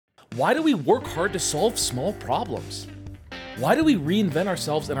Why do we work hard to solve small problems? Why do we reinvent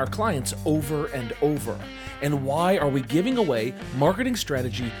ourselves and our clients over and over? And why are we giving away marketing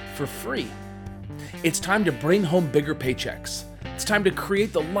strategy for free? It's time to bring home bigger paychecks. It's time to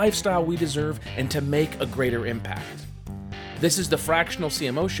create the lifestyle we deserve and to make a greater impact. This is the Fractional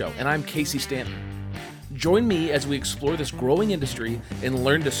CMO Show, and I'm Casey Stanton. Join me as we explore this growing industry and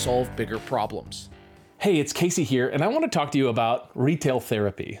learn to solve bigger problems. Hey, it's Casey here, and I want to talk to you about retail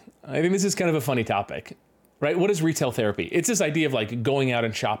therapy. I think this is kind of a funny topic, right? What is retail therapy? It's this idea of like going out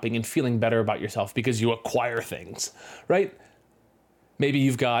and shopping and feeling better about yourself because you acquire things, right? Maybe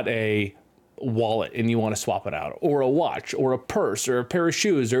you've got a wallet and you want to swap it out, or a watch, or a purse, or a pair of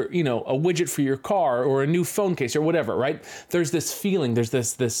shoes, or, you know, a widget for your car, or a new phone case, or whatever, right? There's this feeling, there's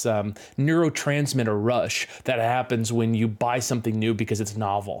this neurotransmitter rush that happens when you buy something new because it's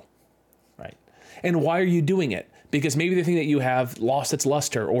novel, right? And why are you doing it? Because maybe the thing that you have lost its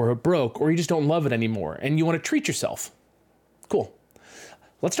luster, or broke, or you just don't love it anymore, and you want to treat yourself. Cool.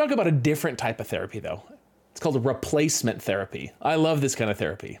 Let's talk about a different type of therapy, though. It's called replacement therapy. I love this kind of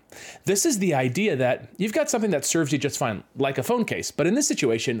therapy. This is the idea that you've got something that serves you just fine, like a phone case, but in this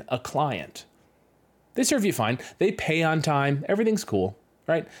situation, a client. They serve you fine. They pay on time. Everything's cool,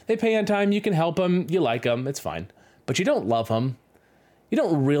 right? They pay on time. You can help them. You like them. It's fine. But you don't love them. You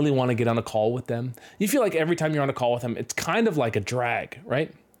don't really want to get on a call with them. You feel like every time you're on a call with them, it's kind of like a drag,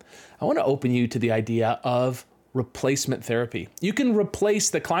 right? I want to open you to the idea of replacement therapy. You can replace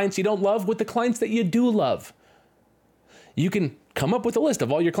the clients you don't love with the clients that you do love. You can come up with a list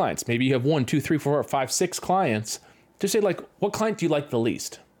of all your clients. Maybe you have 1, 2, 3, 4, 5, 6 clients. Just say, like, what client do you like the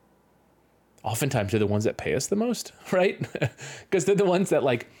least? Oftentimes they're the ones that pay us the most, right? Because they're the ones that,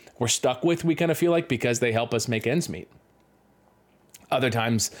 like, we're stuck with, we kind of feel like, because they help us make ends meet. Other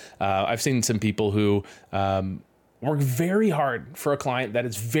times, I've seen some people who work very hard for a client that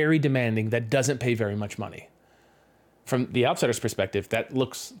is very demanding, that doesn't pay very much money. From the outsider's perspective, that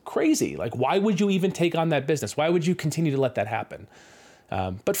looks crazy. Like, why would you even take on that business? Why would you continue to let that happen?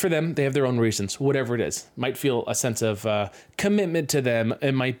 But for them, they have their own reasons, whatever it is. Might feel a sense of commitment to them.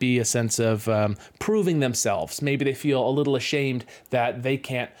 It might be a sense of proving themselves. Maybe they feel a little ashamed that they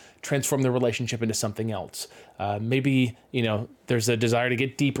can't transform their relationship into something else. Maybe, you know, there's a desire to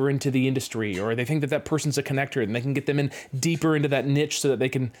get deeper into the industry, or they think that that person's a connector and they can get them in deeper into that niche so that they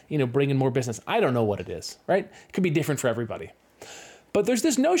can, you know, bring in more business. I don't know what it is, right? It could be different for everybody. But there's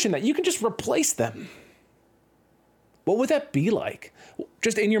this notion that you can just replace them. What would that be like?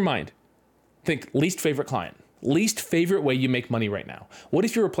 Just in your mind, think least favorite client, least favorite way you make money right now. What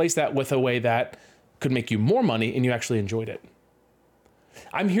if you replace that with a way that could make you more money and you actually enjoyed it?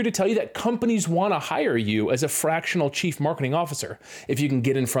 I'm here to tell you that companies want to hire you as a fractional chief marketing officer if you can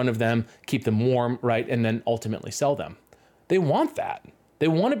get in front of them, keep them warm, right, and then ultimately sell them. They want that. They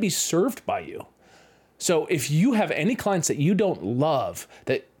want to be served by you. So if you have any clients that you don't love,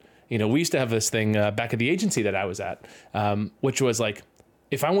 that, you know, we used to have this thing back at the agency that I was at, which was like,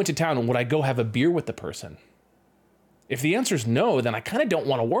 if I went to town, would I go have a beer with the person? If the answer is no, then I kind of don't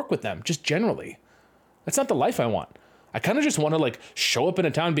want to work with them, just generally. That's not the life I want. I kind of just want to like show up in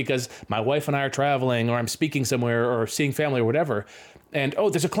a town because my wife and I are traveling, or I'm speaking somewhere, or seeing family, or whatever. And, oh,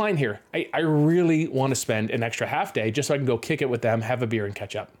 there's a client here. I really want to spend an extra half day just so I can go kick it with them, have a beer, and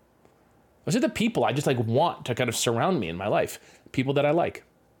catch up. Those are the people I just like want to kind of surround me in my life, people that I like.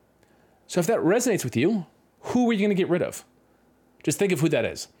 So if that resonates with you, who are you going to get rid of? Just think of who that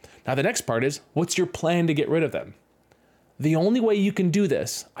is. Now, the next part is, what's your plan to get rid of them? The only way you can do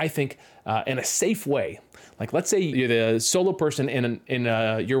this, I think, in a safe way, like let's say you're the solo person in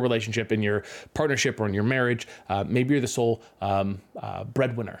your relationship, in your partnership, or in your marriage. Maybe you're the sole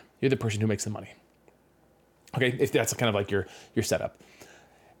breadwinner. You're the person who makes the money. Okay, if that's kind of like your setup.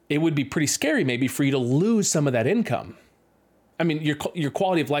 It would be pretty scary maybe for you to lose some of that income. I mean, your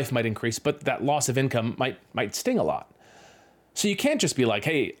quality of life might increase, but that loss of income might sting a lot. So you can't just be like,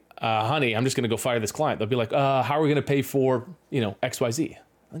 hey, honey, I'm just going to go fire this client. They'll be like, how are we going to pay for, you know, XYZ?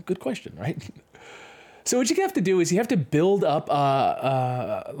 Good question, right? So what you have to do is you have to build up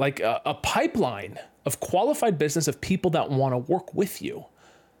a pipeline of qualified business of people that want to work with you.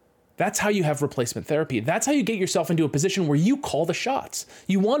 That's how you have replacement therapy. That's how you get yourself into a position where you call the shots.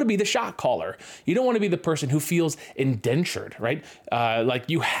 You want to be the shot caller. You don't want to be the person who feels indentured, right? Like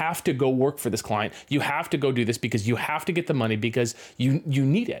you have to go work for this client. You have to go do this because you have to get the money because you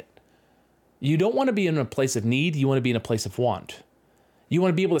need it. You don't want to be in a place of need. You want to be in a place of want. You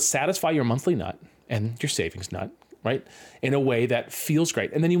want to be able to satisfy your monthly nut and your savings nut, right? In a way that feels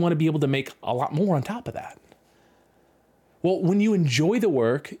great. And then you want to be able to make a lot more on top of that. Well, when you enjoy the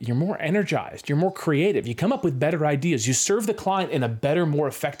work, you're more energized, you're more creative, you come up with better ideas, you serve the client in a better, more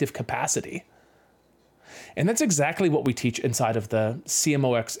effective capacity. And that's exactly what we teach inside of the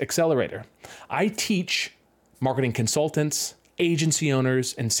CMOX Accelerator. I teach marketing consultants, agency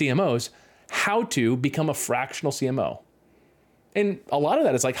owners, and CMOs how to become a fractional CMO. And a lot of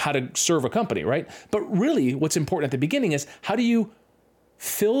that is like how to serve a company, right? But really what's important at the beginning is how do you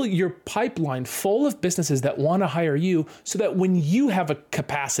fill your pipeline full of businesses that want to hire you so that when you have a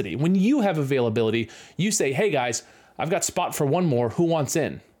capacity, when you have availability, you say, hey guys, I've got spot for one more, who wants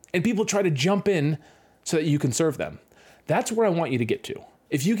in? And people try to jump in so that you can serve them. That's where I want you to get to.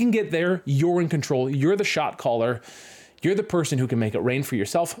 If you can get there, you're in control. You're the shot caller. You're the person who can make it rain for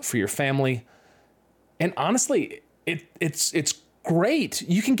yourself, for your family. And honestly, it's great.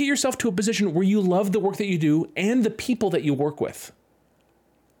 You can get yourself to a position where you love the work that you do and the people that you work with.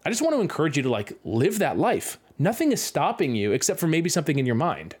 I just want to encourage you to live that life. Nothing is stopping you except for maybe something in your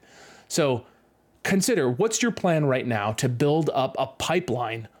mind. So consider, what's your plan right now to build up a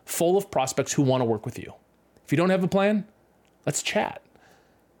pipeline full of prospects who want to work with you? If you don't have a plan, let's chat.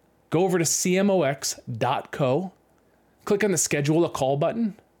 Go over to cmox.co, click on the schedule a call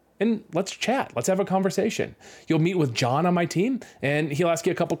button, and let's chat. Let's have a conversation. You'll meet with John on my team, and he'll ask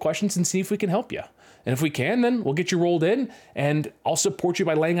you a couple questions and see if we can help you. And if we can, then we'll get you rolled in, and I'll support you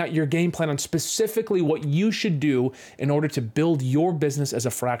by laying out your game plan on specifically what you should do in order to build your business as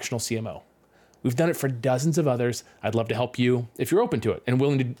a fractional CMO. We've done it for dozens of others. I'd love to help you if you're open to it and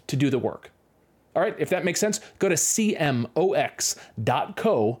willing to do the work. All right, if that makes sense, go to cmox.co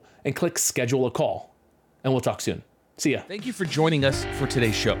and click schedule a call, and we'll talk soon. See ya. Thank you for joining us for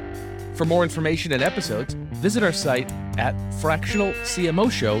today's show. For more information and episodes, visit our site at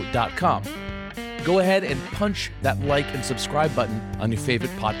fractionalcmoshow.com. Go ahead and punch that like and subscribe button on your favorite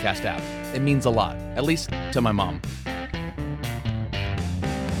podcast app. It means a lot, at least to my mom.